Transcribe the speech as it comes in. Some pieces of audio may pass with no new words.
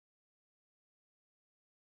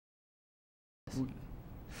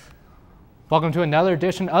Welcome to another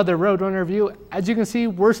edition of the Roadrunner Review. As you can see,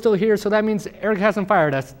 we're still here, so that means Eric hasn't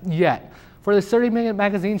fired us yet. For this 30-minute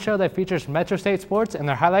magazine show that features Metro State sports and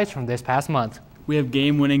their highlights from this past month. We have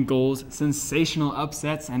game-winning goals, sensational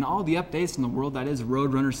upsets, and all the updates from the world that is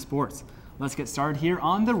Roadrunner sports. Let's get started here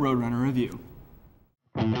on the Roadrunner Review.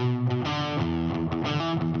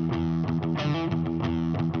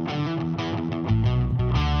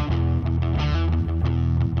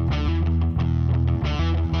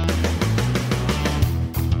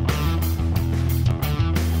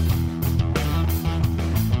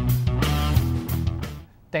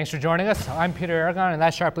 Thanks for joining us. I'm Peter Aragon, and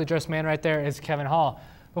that sharply dressed man right there is Kevin Hall.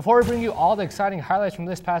 Before we bring you all the exciting highlights from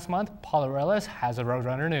this past month, Paula Ruelas has the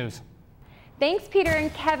Roadrunner news. Thanks, Peter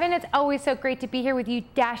and Kevin. It's always so great to be here with you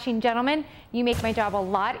dashing gentlemen. You make my job a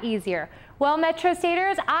lot easier. Well, Metro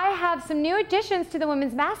Staters, I have some new additions to the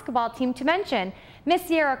women's basketball team to mention. Miss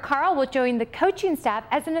Sierra Carl will join the coaching staff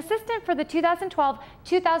as an assistant for the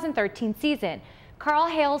 2012-2013 season. Carl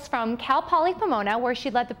hails from Cal Poly Pomona, where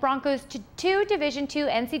she led the Broncos to 2 Division II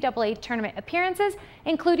NCAA tournament appearances,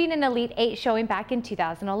 including an Elite 8 showing back in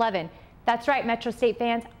 2011. That's right, Metro State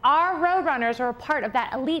fans, our Roadrunners were a part of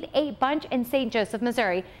that Elite 8 bunch in St. Joseph,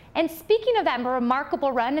 Missouri. And speaking of that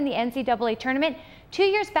remarkable run in the NCAA tournament, 2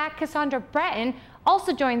 years back, Cassandra Breton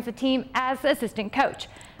also joins the team as assistant coach.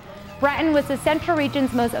 Breton was the Central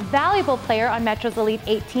Region's most valuable player on Metro's Elite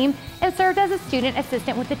 8 team and served as a student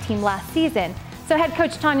assistant with the team last season. So head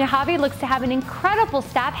coach Tanya Javi looks to have an incredible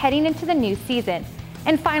staff heading into the new season.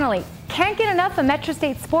 And finally, can't get enough of Metro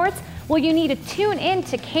State sports? Well, you need to tune in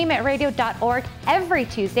to kmetradio.org every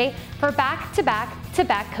Tuesday for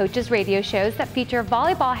back-to-back coaches radio shows that feature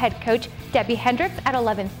volleyball head coach Debbie Hendricks at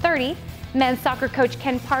 11:30, men's soccer coach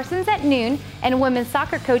Ken Parsons at noon, and women's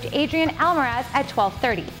soccer coach Adrian Almaraz at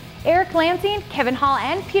 12:30. Eric Lansing, Kevin Hall,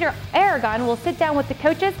 and Peter Aragon will sit down with the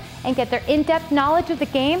coaches and get their in-depth knowledge of the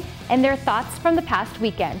game and their thoughts from the past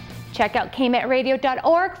weekend. Check out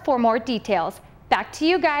kmetradio.org for more details. Back to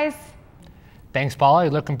you guys. Thanks, Paula.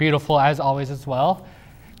 You're looking beautiful as always as well.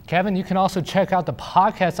 Kevin, you can also check out the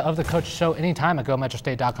podcast of the Coach Show anytime at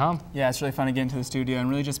gometrostate.com. Yeah, it's really fun to get into the studio and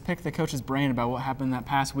really just pick the coach's brain about what happened that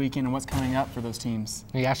past weekend and what's coming up for those teams.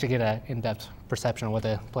 You actually get an in-depth perception of what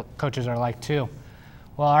the coaches are like too.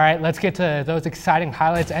 Well, all right, let's get to those exciting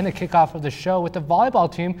highlights and the kickoff of the show with the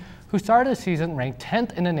volleyball team, who started the season ranked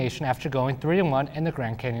 10th in the nation after going 3-1 in the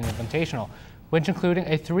Grand Canyon Invitational, which including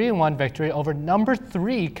a 3-1 victory over number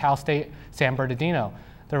 3 Cal State San Bernardino.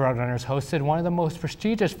 The Roadrunners hosted one of the most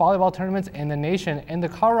prestigious volleyball tournaments in the nation in the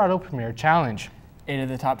Colorado Premier Challenge. 8 of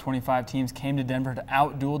the top 25 teams came to Denver to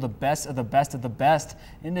outduel the best of the best of the best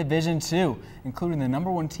in Division II, including the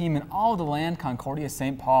number 1 team in all of the land, Concordia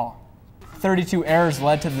St. Paul. 32 errors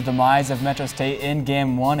led to the demise of Metro State in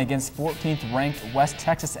Game 1 against 14th ranked West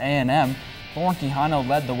Texas A&M. Lauren Quijano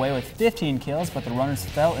led the way with 15 kills, but the Runners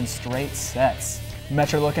fell in straight sets.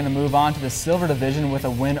 Metro looking to move on to the Silver Division with a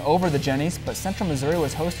win over the Jennies, but Central Missouri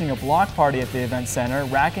was hosting a block party at the event center,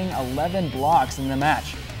 racking 11 blocks in the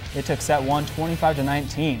match. It took set 1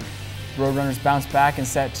 25-19. Roadrunners bounced back in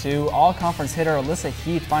set 2, all-conference hitter Alyssa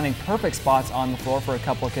Heath finding perfect spots on the floor for a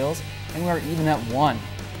couple of kills, and we are even at 1.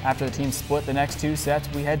 After the team split the next 2 sets,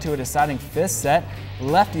 we head to a deciding 5th set.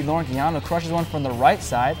 Lefty Lauren Quijano crushes one from the right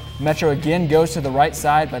side. Metro again goes to the right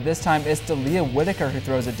side, but this time it's Dalia Whitaker who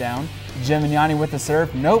throws it down. Gemignani with the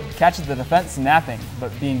serve. Nope, catches the defense snapping,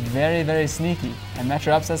 but being very, very sneaky. And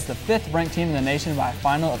Metro upsets the 5th ranked team in the nation by a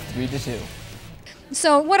final of 3-2.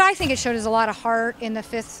 So what I think it showed is a lot of heart in the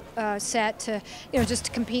 5th set to, just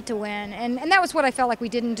to compete to win, and that was what I felt like we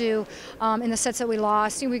didn't do in the sets that we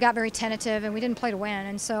lost. We got very tentative and we didn't play to win,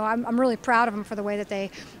 and so I'm really proud of them for the way that they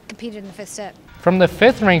competed in the 5th set. From the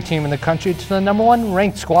 5th ranked team in the country to the number 1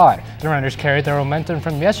 ranked squad, the Runners carried their momentum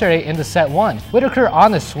from yesterday into set 1. Whitaker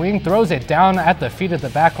on the swing throws it down at the feet of the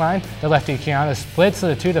back line. The lefty Quijano splits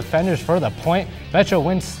the 2 defenders for the point. Metro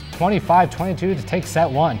wins 25-22 to take set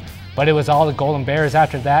 1. But it was all the Golden Bears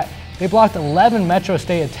after that. They blocked 11 Metro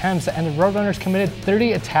State attempts, and the Roadrunners committed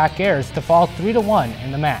 30 attack errors to fall 3-1 in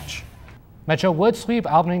the match. Metro would sweep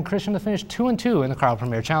Albany Christian to finish 2-2 in the Colorado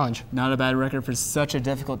Premier Challenge. Not a bad record for such a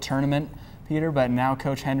difficult tournament, Peter, but now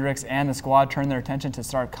Coach Hendricks and the squad turned their attention to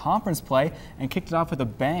start conference play and kicked it off with a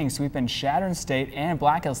bang, sweeping Chadron State and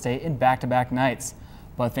Black Hill State in back-to-back nights.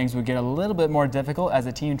 But things would get a little bit more difficult as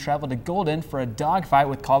the team traveled to Golden for a dogfight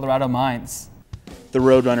with Colorado Mines. The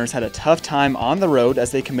Roadrunners had a tough time on the road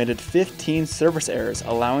as they committed 15 service errors,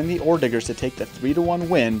 allowing the Ore Diggers to take the 3-1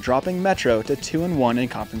 win, dropping Metro to 2-1 in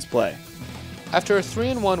conference play. After a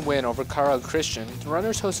 3-1 win over Colorado Christian, the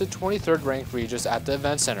Runners hosted 23rd ranked Regis at the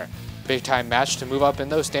Event Center. Big time match to move up in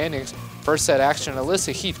those standings. First set action,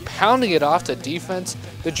 Alyssa Heath pounding it off to defense.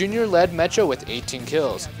 The junior led Metro with 18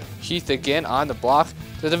 kills. Heath again on the block.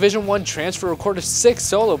 The Division I transfer recorded 6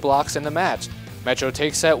 solo blocks in the match. Metro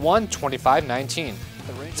takes set 1, 25-19.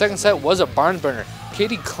 Second set was a barn burner.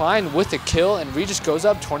 Katie Klein with the kill, and Regis goes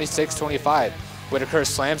up 26-25. Whitaker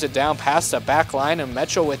slams it down past the back line, and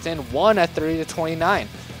Metro within 1 at 30-29.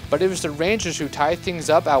 But it was the Rangers who tied things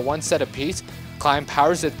up at 1 set apiece. Klein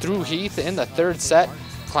powers it through Heath in the third set.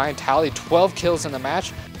 Klein tallied 12 kills in the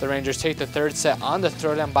match. The Rangers take the third set on the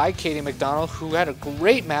throwdown by Katie McDonald, who had a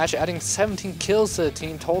great match, adding 17 kills to the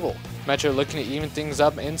team total. Metro looking to even things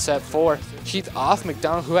up in set 4. Heath off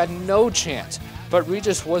McDonald, who had no chance, but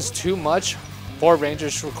Regis was too much. 4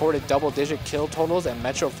 Rangers recorded double-digit kill totals, and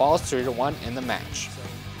Metro falls 3-1 in the match.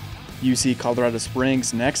 UC Colorado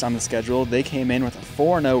Springs next on the schedule. They came in with a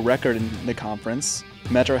 4-0 record in the conference.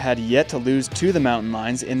 Metro had yet to lose to the Mountain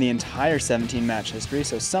Lions in the entire 17-match history,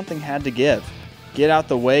 so something had to give. Get out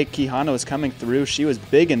the way, Quijano is coming through. She was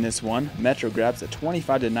big in this one. Metro grabs a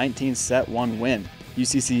 25-19 set 1 win.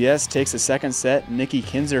 UCCS takes the second set. Nikki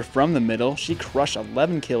Kinzer from the middle. She crushed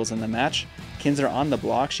 11 kills in the match. Kinzer on the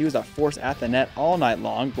block. She was a force at the net all night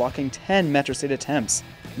long, blocking 10 Metro State attempts.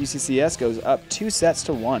 UCCS goes up 2 sets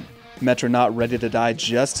to 1. Metro not ready to die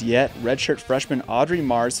just yet. Redshirt freshman Audrey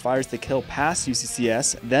Mars fires the kill past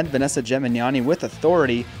UCCS, then Vanessa Gemignani with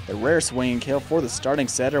authority, the rare swinging kill for the starting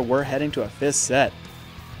setter. We're heading to a 5th set.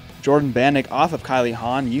 Jordan Bannock off of Kylie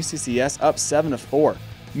Hahn, UCCS up 7-4.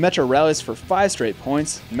 Metro rallies for 5 straight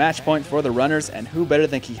points, match point for the runners, and who better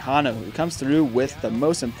than Quijano, who comes through with the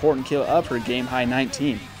most important kill of her game-high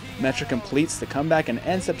 19. Metro completes the comeback and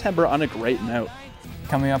ends September on a great note.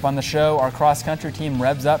 Coming up on the show, our cross-country team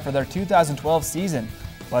revs up for their 2012 season.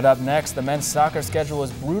 But up next, the men's soccer schedule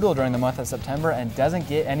was brutal during the month of September and doesn't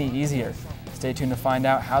get any easier. Stay tuned to find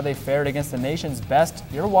out how they fared against the nation's best.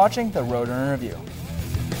 You're watching the Roadrunner Review.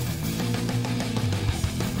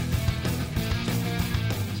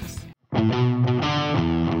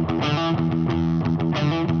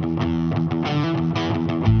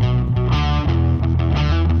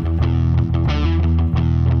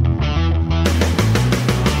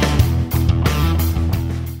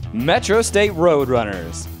 Metro State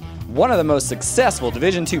Roadrunners, one of the most successful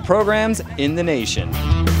Division II programs in the nation.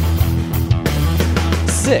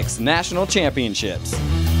 6 national championships.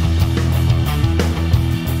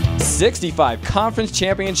 65 conference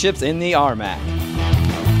championships in the RMAC.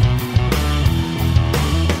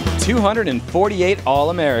 248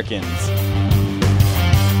 All-Americans.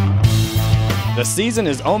 The season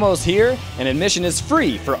is almost here, and admission is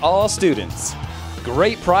free for all students.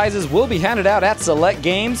 Great prizes will be handed out at select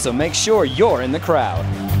games, so make sure you're in the crowd.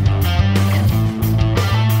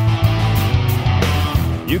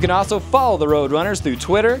 You can also follow the Roadrunners through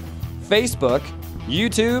Twitter, Facebook,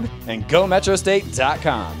 YouTube, and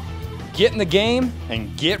GoMetroState.com. Get in the game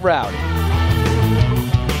and get rowdy.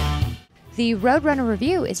 The Roadrunner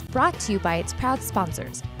Review is brought to you by its proud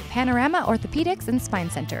sponsors, Panorama Orthopedics and Spine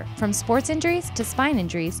Center. From sports injuries to spine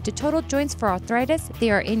injuries to total joints for arthritis, they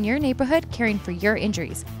are in your neighborhood caring for your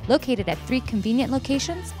injuries. Located at 3 convenient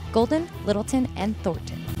locations, Golden, Littleton, and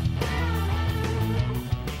Thornton.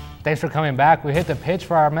 Thanks for coming back. We hit the pitch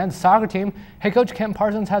for our men's soccer team. Head coach Kent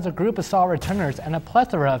Parsons has a group of solid returners and a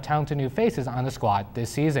plethora of talented new faces on the squad this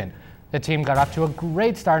season. The team got off to a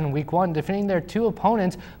great start in Week 1, defeating their 2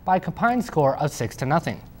 opponents by a combined score of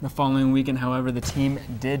 6-0. The following weekend, however, the team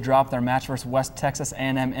did drop their match versus West Texas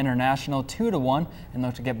A&M International 2-1 and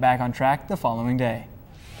look to get back on track the following day.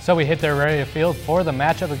 So we hit their area field for the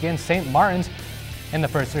matchup against St. Martin's. In the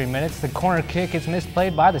first 3 minutes, the corner kick is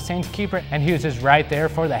misplayed by the Saints keeper, and Hughes is right there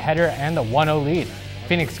for the header and the 1-0 lead.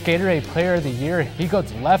 Phoenix Gatorade Player of the Year, he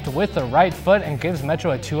goes left with the right foot and gives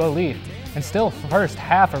Metro a 2-0 lead. And still first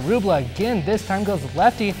half, Arubla again this time goes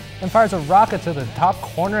lefty and fires a rocket to the top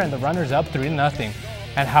corner, and the runner's up 3-0.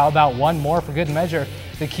 And how about one more for good measure?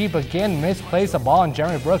 The keep again misplays the ball, and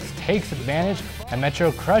Jeremy Brooks takes advantage, and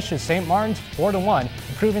Metro crushes St. Martin's 4-1,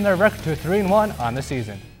 improving their record to 3-1 on the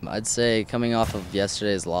season. I'd say coming off of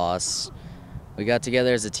yesterday's loss, we got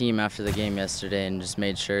together as a team after the game yesterday and just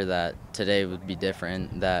made sure that today would be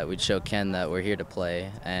different, that we'd show Ken that we're here to play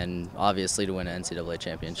and obviously to win an NCAA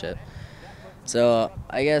championship. So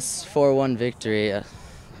I guess 4-1 victory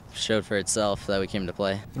showed for itself that we came to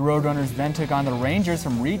play. The Roadrunners then took on the Rangers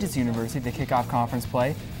from Regis University to kick off conference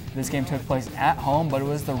play. This game took place at home, but it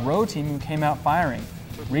was the road team who came out firing.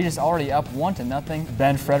 Regis already up 1-0.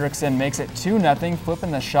 Ben Fredrickson makes it 2-0,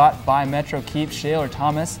 flipping the shot by Metro keep Shaler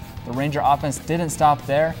Thomas. The Ranger offense didn't stop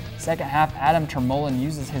there. Second half, Adam Termolin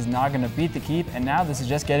uses his noggin to beat the keep, and now this is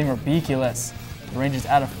just getting ridiculous. The Rangers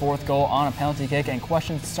add a fourth goal on a penalty kick, and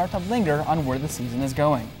questions start to linger on where the season is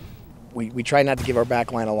going. We try not to give our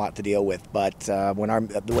back line a lot to deal with, but the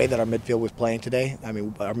way that our midfield was playing today, I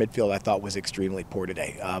mean, our midfield I thought was extremely poor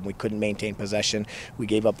today. We couldn't maintain possession. We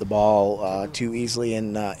gave up the ball too easily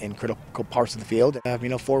in critical parts of the field.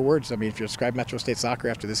 4 words. I mean, if you describe Metro State Soccer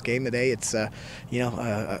after this game today, it's a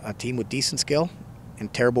team with decent skill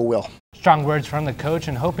and terrible will. Strong words from the coach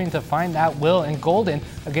and hoping to find that will in Golden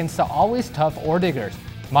against the always tough Orediggers.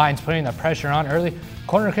 Mines putting the pressure on early.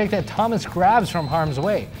 Corner kick that Thomas grabs from harm's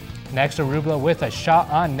way. Next to Rubla with a shot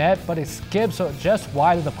on net, but it skips just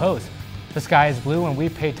wide of the post. The sky is blue and we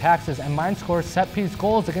pay taxes, and Mines scores set-piece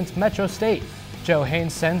goals against Metro State. Joe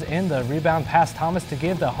Haynes sends in the rebound past Thomas to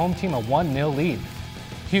give the home team a 1-0 lead.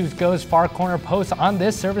 Hughes goes far corner post on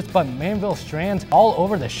this service, but Manville strands all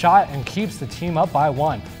over the shot and keeps the team up by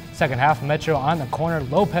 1. Second half, Metro on the corner,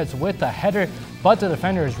 Lopez with the header, but the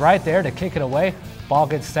defender is right there to kick it away. Ball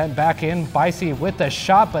gets sent back in, Bicey with the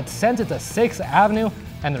shot, but sends it to 6th Avenue,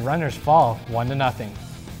 and the Runners fall 1-0.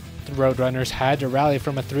 The Roadrunners had to rally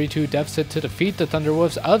from a 3-2 deficit to defeat the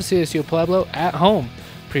Thunderwolves of CSU Pueblo at home.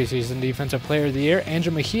 Preseason Defensive Player of the Year,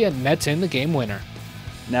 Andrew Mejia nets in the game winner.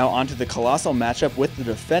 Now on to the colossal matchup with the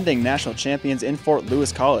defending national champions in Fort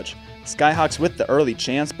Lewis College. Skyhawks with the early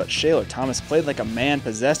chance, but Shaylor Thomas played like a man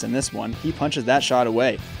possessed in this one. He punches that shot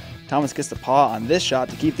away. Thomas gets the paw on this shot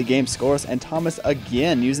to keep the game scoreless, and Thomas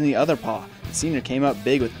again using the other paw. The senior came up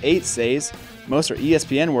big with 8 saves. Most are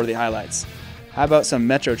ESPN-worthy highlights. How about some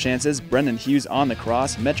Metro chances? Brendan Hughes on the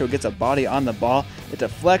cross. Metro gets a body on the ball. It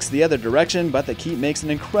deflects the other direction, but the keep makes an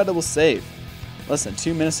incredible save. Less than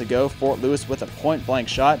 2 minutes ago, Fort Lewis with a point-blank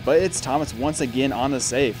shot, but it's Thomas once again on the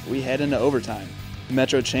save. We head into overtime.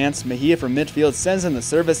 Metro chance, Mejia from midfield sends in the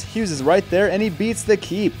service. Hughes is right there, and he beats the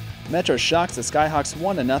keep. Metro shocks the Skyhawks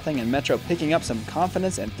 1-0, and Metro picking up some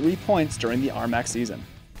confidence and 3 points during the RMAC season.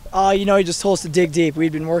 He just told us to dig deep.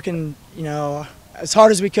 We'd been working, as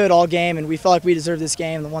hard as we could all game, and we felt like we deserved this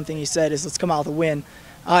game. The one thing he said is, let's come out with a win.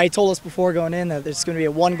 He told us before going in that it's going to be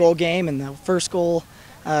a 1-goal game, and the first goal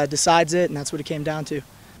decides it, and that's what it came down to.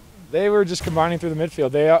 They were just combining through the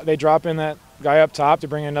midfield. They drop in that guy up top to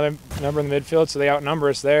bring another number in the midfield, so they outnumber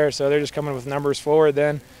us there. So they're just coming with numbers forward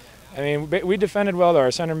then. I mean, we defended well, though.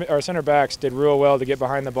 Our center backs did real well to get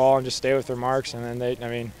behind the ball and just stay with their marks. And then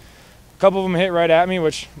a couple of them hit right at me,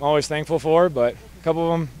 which I'm always thankful for. But a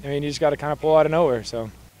couple of them, you just got to kind of pull out of nowhere. So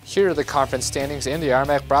here are the conference standings in the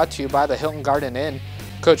RMAC, brought to you by the Hilton Garden Inn.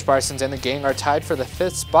 Coach Parsons and the gang are tied for the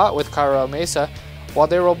 5th spot with Carl Mesa. While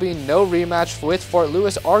there will be no rematch with Fort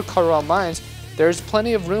Lewis or Carl Mines, there is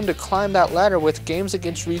plenty of room to climb that ladder with games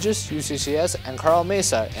against Regis, UCCS, and Carl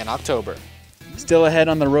Mesa in October. Still ahead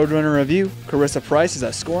on the Roadrunner review, Carissa Price is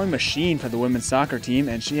a scoring machine for the women's soccer team,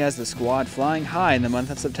 and she has the squad flying high in the month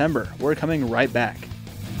of September. We're coming right back.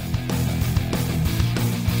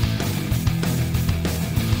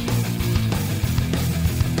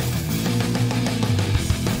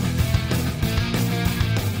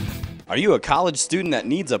 Are you a college student that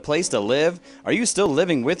needs a place to live? Are you still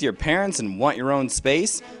living with your parents and want your own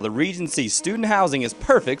space? The Regency Student Housing is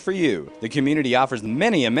perfect for you. The community offers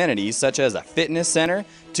many amenities such as a fitness center,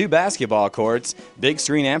 2 basketball courts, big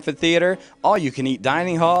screen amphitheater, all-you-can-eat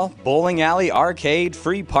dining hall, bowling alley, arcade,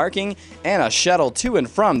 free parking, and a shuttle to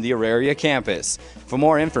and from the Auraria campus. For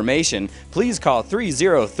more information, please call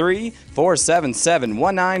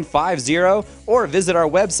 303-477-1950 or visit our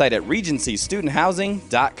website at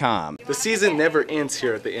regencystudenthousing.com. The season never ends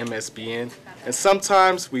here at the MSBN, and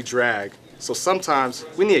sometimes we drag, so sometimes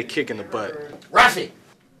we need a kick in the butt. Ralphie!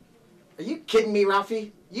 Are you kidding me,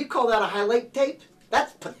 Ralphie? You call that a highlight tape?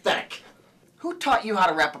 That's pathetic. Who taught you how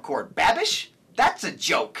to wrap a cord? Babish? That's a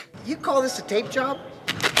joke. You call this a tape job?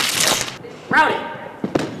 Rowdy!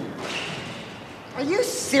 Are you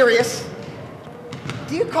serious?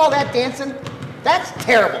 Do you call that dancing? That's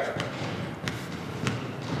terrible.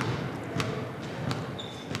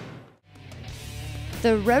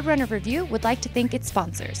 The Roadrunner Review would like to thank its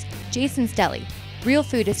sponsors. Jason's Deli. Real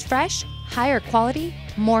food is fresh, higher quality,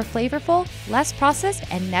 more flavorful, less processed,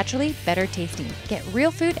 and naturally better tasting. Get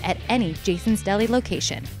real food at any Jason's Deli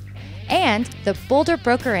location. And the Boulder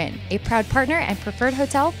Broker Inn, a proud partner and preferred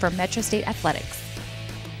hotel for Metro State Athletics.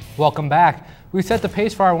 Welcome back. We set the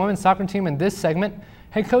pace for our women's soccer team in this segment.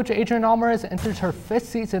 Head coach Adrienne Alvarez enters her 5th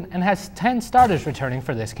season and has 10 starters returning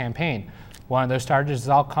for this campaign. One of those starters is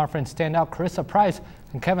all-conference standout Carissa Price,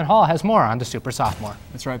 and Kevin Hall has more on the super sophomore.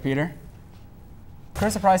 That's right, Peter.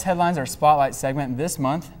 Carissa Price headlines our Spotlight segment this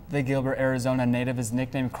month. The Gilbert, Arizona native is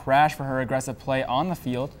nicknamed Crash for her aggressive play on the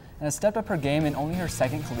field and has stepped up her game in only her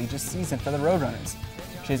 2nd collegiate season for the Roadrunners.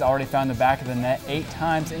 She has already found the back of the net 8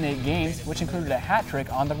 times in 8 games, which included a hat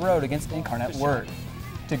trick on the road against Incarnate Word.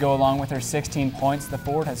 To go along with her 16 points, the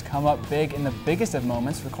forward has come up big in the biggest of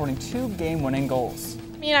moments, recording 2 game-winning goals.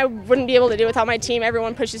 I mean, I wouldn't be able to do it without my team.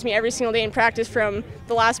 Everyone pushes me every single day in practice, from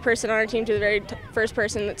the last person on our team to the very first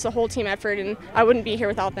person. It's a whole team effort, and I wouldn't be here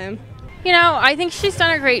without them. You know, I think she's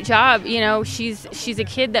done a great job. You know, she's a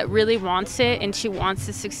kid that really wants it, and she wants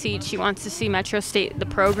to succeed. She wants to see Metro State, the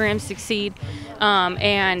program, succeed.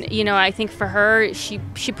 And, you know, I think for her, she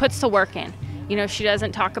puts the work in. You know, she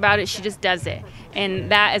doesn't talk about it, she just does it.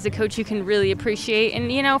 And that, as a coach, you can really appreciate.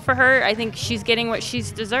 And, you know, for her, I think she's getting what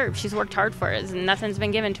she's deserved. She's worked hard for it, and nothing's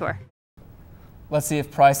been given to her. Let's see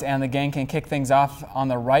if Price and the gang can kick things off on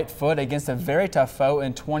the right foot against a very tough foe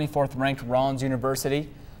in 24th ranked Rollins University.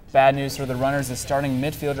 Bad news for the Runners is starting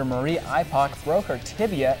midfielder Marie Ipock broke her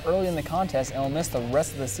tibia early in the contest and will miss the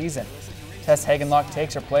rest of the season. Tess Hagenlock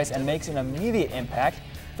takes her place and makes an immediate impact,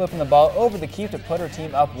 flipping the ball over the keep to put her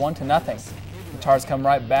team up 1-0. The Tars come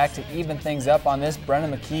right back to even things up on this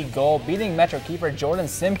Brennan McKee goal, beating Metro keeper Jordan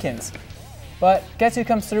Simpkins. But guess who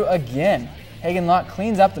comes through again? Hagenlock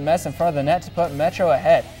cleans up the mess in front of the net to put Metro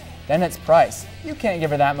ahead. Then it's Price. You can't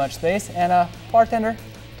give her that much space. And bartender,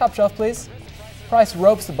 top shelf please. Price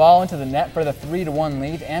ropes the ball into the net for the 3-1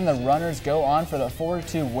 lead, and the Runners go on for the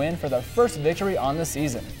 4-2 win for their first victory on the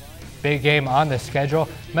season. Big game on the schedule.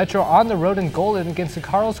 Metro on the road in Golden against the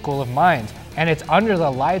Carl School of Mines. And it's under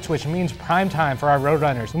the lights, which means prime time for our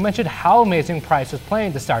Roadrunners, who mentioned how amazing Price was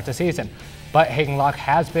playing to start the season. But Hagenlock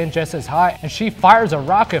has been just as high, and she fires a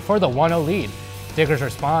rocket for the 1-0 lead. Diggers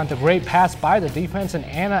respond to a great pass by the defense, and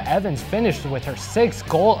Anna Evans finished with her 6th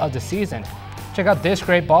goal of the season. Check out this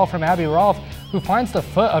great ball from Abby Rolfe, who finds the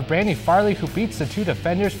foot of Brandy Farley, who beats the 2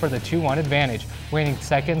 defenders for the 2-1 advantage. Waiting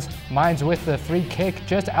seconds, Mines with the free kick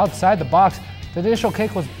just outside the box. The initial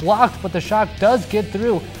kick was blocked, but the shot does get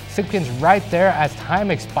through. Simpkins right there as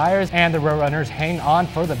time expires, and the Roadrunners hang on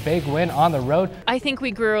for the big win on the road. I think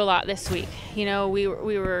we grew a lot this week. You know, we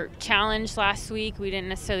were challenged last week. We didn't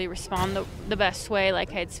necessarily respond the best way,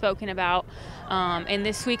 like I had spoken about. And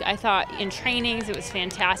this week, I thought in trainings it was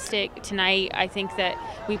fantastic. Tonight, I think that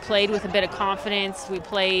we played with a bit of confidence. We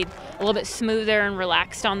played a little bit smoother and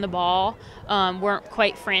relaxed on the ball. Weren't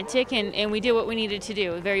quite frantic, and we did what we needed to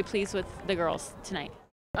do. Very pleased with the girls tonight.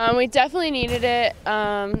 We definitely needed it.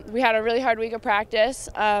 We had a really hard week of practice.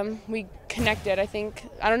 We connected, I think.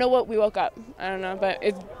 I don't know what we woke up. I don't know, but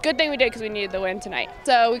it's a good thing we did because we needed the win tonight.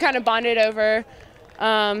 So we kind of bonded over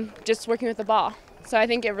just working with the ball. So I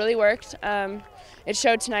think it really worked. It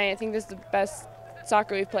showed tonight. I think this is the best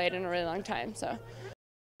soccer we've played in a really long time. So.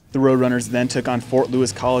 The Roadrunners then took on Fort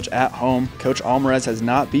Lewis College at home. Coach Alvarez has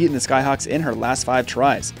not beaten the Skyhawks in her last 5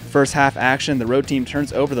 tries. First half action, the road team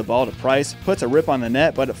turns over the ball to Price, puts a rip on the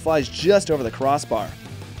net, but it flies just over the crossbar.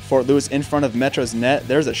 Fort Lewis in front of Metro's net,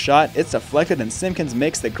 there's a shot, it's deflected, and Simpkins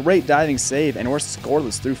makes the great diving save, and we're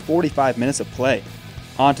scoreless through 45 minutes of play.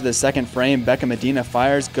 On to the second frame, Becca Medina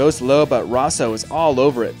fires, goes low, but Rosso is all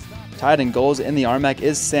over it. Tied in goals in the RMAC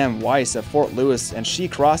is Sam Weiss of Fort Lewis, and she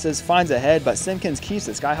crosses, finds a head, but Simpkins keeps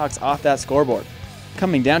the Skyhawks off that scoreboard.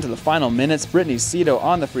 Coming down to the final minutes, Brittany Cito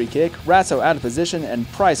on the free kick, Ratso out of position, and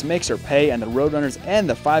Price makes her pay, and the Roadrunners end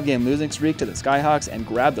the 5-game losing streak to the Skyhawks and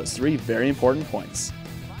grab those 3 very important points.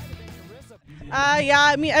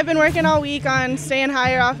 Yeah, I've been working all week on staying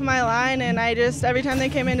higher off of my line, and I just, every time they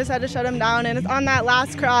came in, just had to shut them down. And on that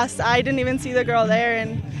last cross, I didn't even see the girl there,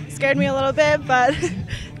 and scared me a little bit, but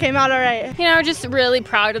came out all right. You know, just really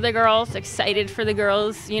proud of the girls, excited for the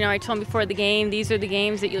girls. You know, I told them before the game, these are the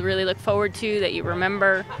games that you really look forward to, that you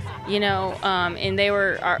remember, you know, and they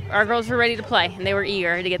were, our girls were ready to play, and they were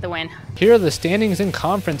eager to get the win. Here are the standings in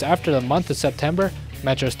conference after the month of September.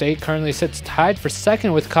 Metro State currently sits tied for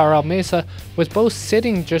second with Carl Mesa, with both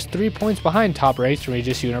sitting just 3 points behind top-ranked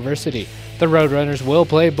Regis University. The Roadrunners will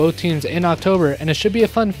play both teams in October, and it should be a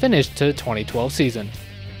fun finish to the 2012 season.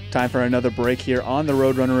 Time for another break here on the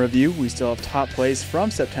Roadrunner Review. We still have top plays from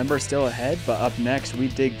September still ahead, but up next we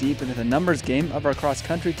dig deep into the numbers game of our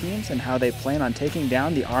cross-country teams and how they plan on taking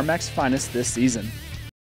down the RMAC's finest this season.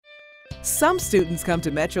 Some students come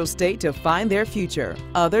to Metro State to find their future.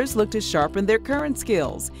 Others look to sharpen their current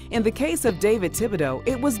skills. In the case of David Thibodeau,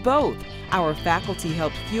 it was both. Our faculty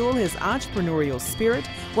helped fuel his entrepreneurial spirit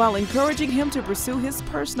while encouraging him to pursue his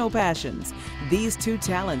personal passions. These 2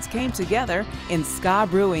 talents came together in Ska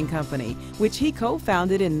Brewing Company, which he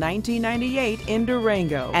co-founded in 1998 in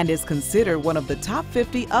Durango and is considered one of the top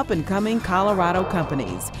 50 up-and-coming Colorado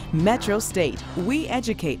companies. Metro State, we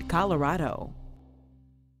educate Colorado.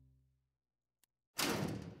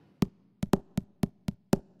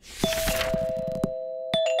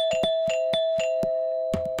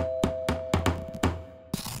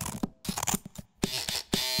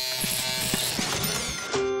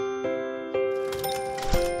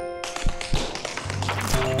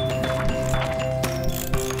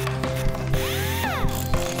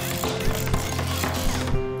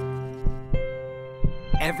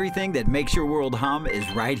 Everything that makes your world hum is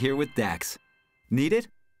right here with Dex. Need it?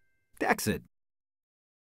 Dex it.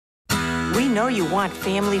 We know you want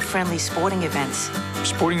family-friendly sporting events.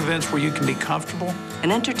 Sporting events where you can be comfortable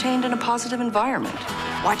and entertained in a positive environment.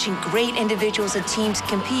 Watching great individuals and teams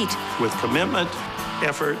compete. With commitment,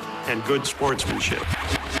 effort, and good sportsmanship.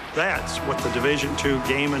 That's what the Division II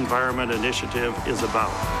Game Environment Initiative is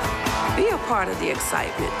about. Be a part of the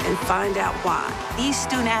excitement and find out why. These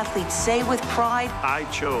student athletes say with pride, I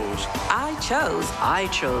chose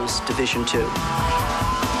Division II.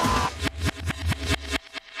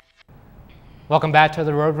 Welcome back to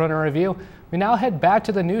the Roadrunner Review. We now head back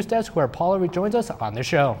to the news desk where Paula rejoins us on the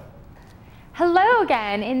show. Hello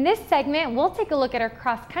again. In this segment, we'll take a look at our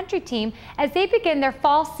cross-country team as they begin their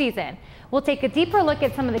fall season. We'll take a deeper look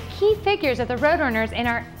at some of the key figures of the Roadrunners in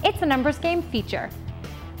our It's a Numbers Game feature.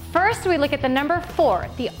 First, we look at the number 4,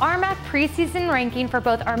 the RMAC preseason ranking for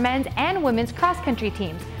both our men's and women's cross-country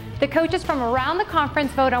teams. The coaches from around the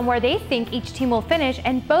conference vote on where they think each team will finish,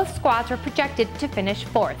 and both squads were projected to finish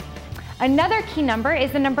 4th. Another key number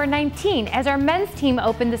is the number 19, as our men's team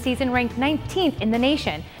opened the season ranked 19th in the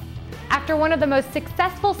nation. After one of the most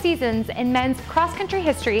successful seasons in men's cross-country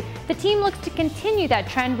history, the team looks to continue that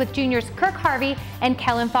trend with juniors Kirk Harvey and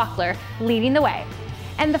Kellen Faulkner leading the way.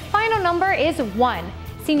 And the final number is 1.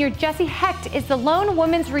 Senior Jessie Hecht is the lone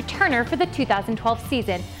women's returner for the 2012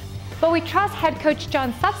 season. But we trust head coach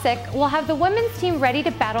John Supsick will have the women's team ready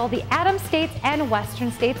to battle the Adams states and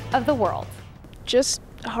western states of the world. Just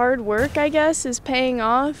hard work, I guess, is paying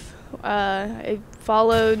off. I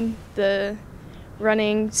followed the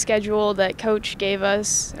running schedule that coach gave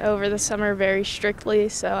us over the summer very strictly,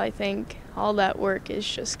 so I think all that work is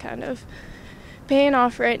just kind of paying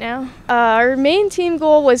off right now. Our main team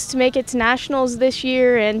goal was to make it to nationals this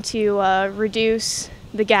year and to reduce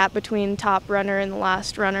the gap between top runner and the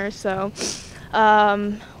last runner. So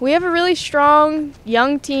we have a really strong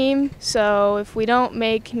young team, so if we don't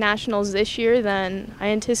make nationals this year, then I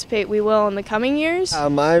anticipate we will in the coming years.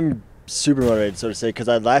 I'm super motivated, so to say, because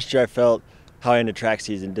last year I felt how I ended track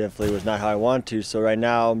season definitely was not how I wanted to. So right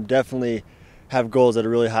now I'm definitely have goals that are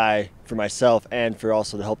really high for myself and for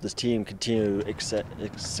also to help this team continue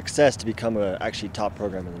success to become a actually top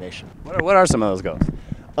program in the nation. What are some of those goals?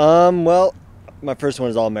 Well, my first one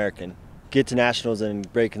is All-American. Get to nationals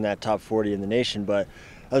and break in that top 40 in the nation. But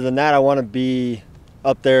other than that, I want to be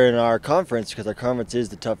up there in our conference because our conference is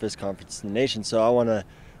the toughest conference in the nation. So I want to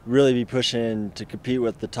really be pushing to compete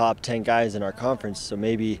with the top 10 guys in our conference. So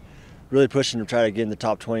maybe really pushing to try to get in the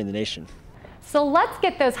top 20 in the nation. So let's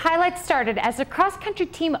get those highlights started as the cross-country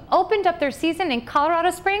team opened up their season in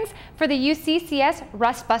Colorado Springs for the UCCS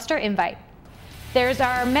Rust Buster Invite. There's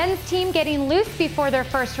our men's team getting loose before their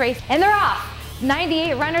first race, and they're off.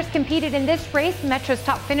 98 runners competed in this race. Metro's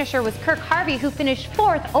top finisher was Kirk Harvey, who finished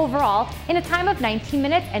 4th overall in a time of 19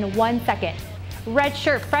 minutes and 1 second.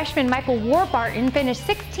 Redshirt freshman Michael Warbarton finished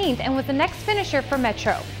 16th and was the next finisher for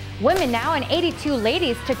Metro. Women now and 82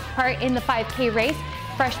 ladies took part in the 5K race.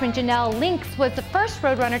 Freshman Janelle Links was the first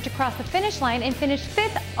Roadrunner to cross the finish line and finished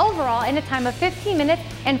 5th overall in a time of 15 minutes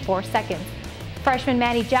and 4 seconds. Freshman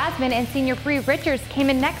Maddie Jasmine and senior Bree Richards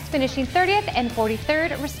came in next, finishing 30th and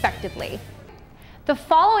 43rd respectively. The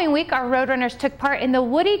following week, our Roadrunners took part in the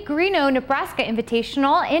Woody Greeno Nebraska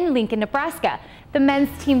Invitational in Lincoln, Nebraska. The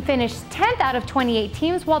men's team finished 10th out of 28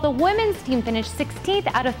 teams, while the women's team finished 16th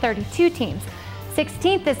out of 32 teams.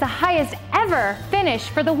 16th is the highest ever finish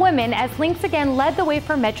for the women, as Lynx again led the way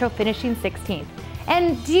for Metro, finishing 16th.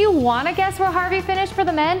 And do you want to guess where Harvey finished for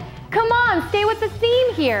the men? Come on, stay with the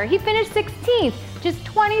theme here. He finished 16th, just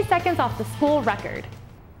 20 seconds off the school record.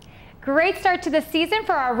 Great start to the season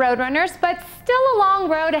for our Roadrunners, but still a long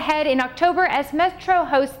road ahead in October as Metro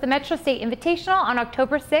hosts the Metro State Invitational on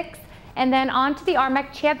October 6th and then on to the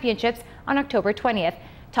RMAC Championships on October 20th.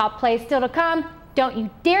 Top play still to come. Don't you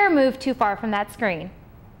dare move too far from that screen.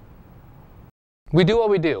 We do what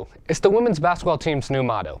we do. It's the women's basketball team's new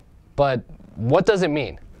motto. But what does it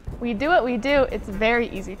mean? We do what we do. It's very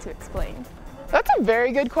easy to explain. That's a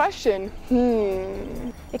very good question.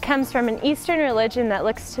 It comes from an Eastern religion that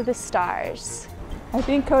looks to the stars. I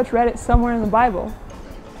think Coach read it somewhere in the Bible.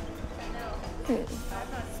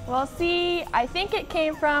 Well, see, I think it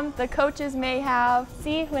came from the coaches may have.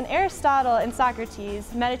 See, when Aristotle and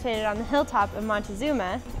Socrates meditated on the hilltop of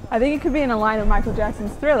Montezuma. I think it could be in a line of Michael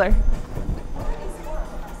Jackson's Thriller.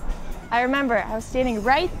 I remember, I was standing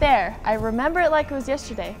right there. I remember it like it was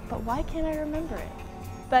yesterday, but why can't I remember it?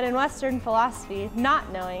 But in Western philosophy,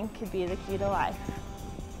 not knowing could be the key to life.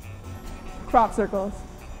 Crop circles.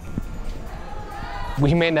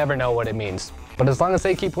 We may never know what it means, but as long as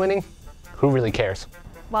they keep winning, who really cares?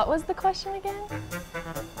 What was the question again?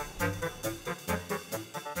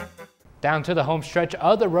 Down to the home stretch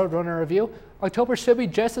of the Roadrunner review, October should be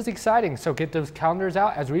just as exciting, so get those calendars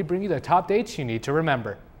out as we bring you the top dates you need to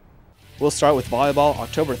remember. We'll start with volleyball.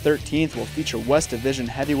 October 13th will feature West Division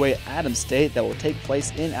heavyweight Adams State that will take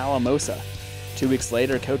place in Alamosa. 2 weeks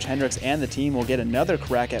later, Coach Hendricks and the team will get another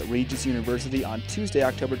crack at Regis University on Tuesday,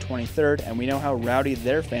 October 23rd, and we know how rowdy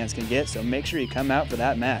their fans can get, so make sure you come out for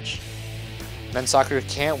that match. Men's soccer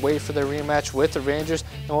can't wait for their rematch with the Rangers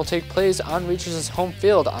and will take place on Regis' home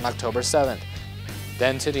field on October 7th.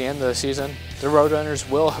 Then to the end of the season, the Roadrunners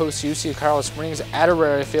will host UC Colorado Springs at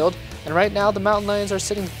Aurora Field, and right now the Mountain Lions are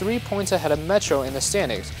sitting 3 points ahead of Metro in the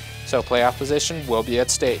standings, so playoff position will be at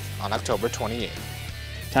stake on October 28th.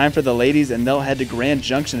 Time for the ladies, and they'll head to Grand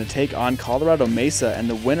Junction to take on Colorado Mesa, and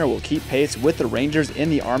the winner will keep pace with the Rangers in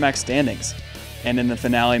the RMAC standings. And in the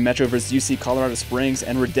finale, Metro vs UC Colorado Springs,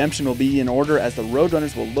 and redemption will be in order as the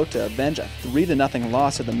Roadrunners will look to avenge a 3-0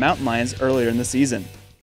 loss to the Mountain Lions earlier in the season.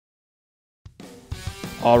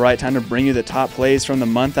 Alright, time to bring you the top plays from the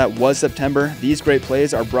month that was September. These great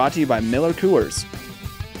plays are brought to you by Miller Coors.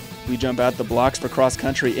 We jump out the blocks for cross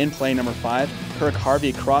country in play number 5. Kirk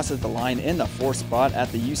Harvey crosses the line in the 4th spot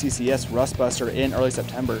at the UCCS Rustbuster in early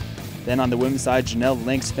September. Then on the women's side, Janelle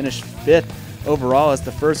Links finished 5th overall as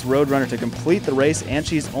the first Roadrunner to complete the race, and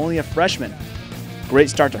she's only a freshman.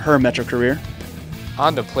 Great start to her Metro career.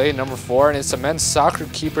 On to play number 4, and it's the men's soccer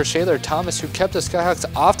keeper Shaylor Thomas who kept the Skyhawks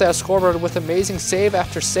off that scoreboard with amazing save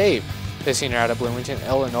after save. The senior out of Bloomington,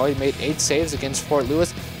 Illinois made 8 saves against Fort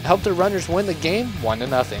Lewis and helped the Runners win the game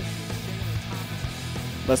 1-0.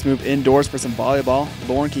 Let's move indoors for some volleyball.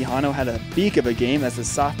 Lauren Quijano had a beak of a game as the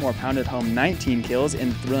sophomore pounded home 19 kills in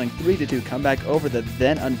a thrilling 3-2 comeback over the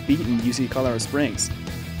then unbeaten UC Colorado Springs.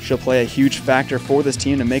 She'll play a huge factor for this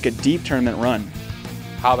team to make a deep tournament run.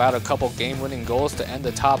 How about a couple game-winning goals to end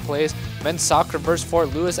the top plays? Men's soccer versus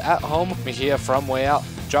Fort Lewis at home. Mejia from way out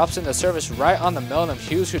drops in the service right on the melon of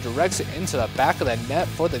Hughes, who directs it into the back of the net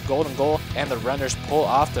for the golden goal, and the Runners pull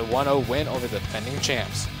off the 1-0 win over the defending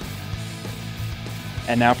champs.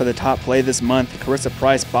 And now for the top play this month, Carissa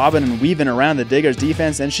Price bobbing and weaving around the Diggers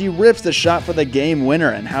defense, and she rips the shot for the game winner.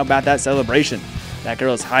 And how about that celebration? That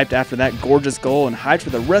girl is hyped after that gorgeous goal and hyped for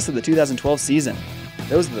the rest of the 2012 season.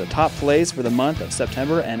 Those are the top plays for the month of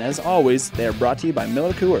September, and as always, they are brought to you by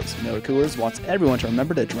Miller Coors. Miller Coors wants everyone to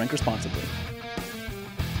remember to drink responsibly.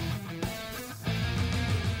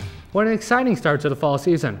 What an exciting start to the fall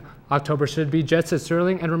season. October should be just as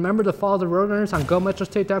thrilling, and remember to follow the Roadrunners on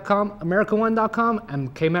GoMetroState.com, America1.com,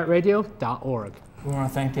 and KMetRadio.org. We want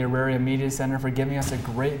to thank the Auraria Media Center for giving us a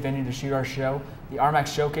great venue to shoot our show, the RMAC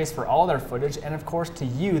Showcase for all their footage, and of course to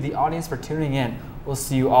you, the audience, for tuning in. We'll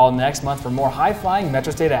see you all next month for more high-flying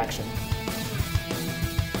Metro State action.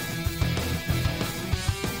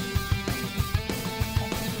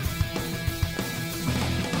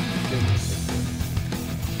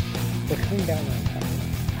 They're coming down on top.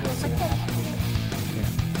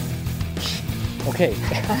 Okay.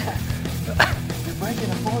 You're breaking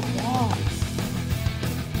the fourth wall.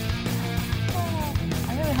 I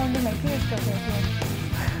really honed in my penis scope there too.